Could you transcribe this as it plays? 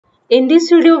In this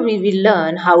video, we will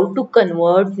learn how to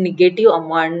convert negative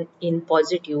amount in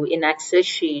positive in Excel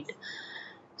sheet.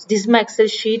 This is my Excel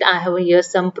sheet. I have here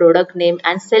some product name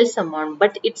and sales amount,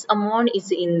 but its amount is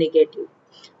in negative.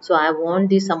 So I want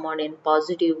this amount in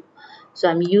positive. So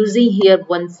I'm using here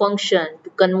one function to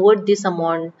convert this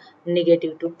amount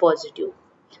negative to positive.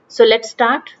 So let's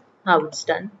start how it's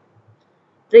done.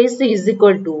 Press the is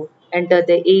equal to, enter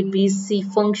the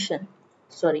ABC function,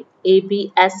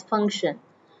 ABS function,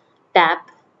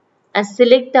 tap and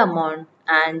select the amount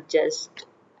and just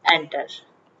enter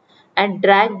and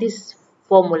drag this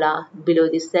formula below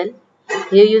the cell.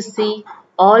 Here you see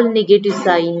all negative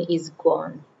sign is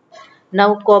gone.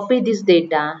 Now copy this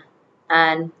data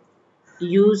and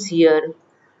use here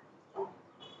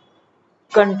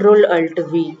Ctrl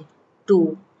Alt V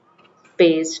to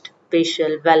paste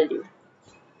special value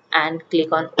and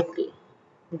click on OK.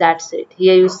 That's it.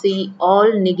 Here you see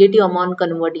all negative amount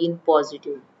convert in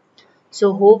positive.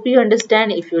 So hope you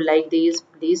understand. If you like this,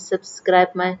 please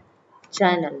subscribe my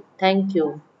channel. Thank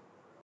you.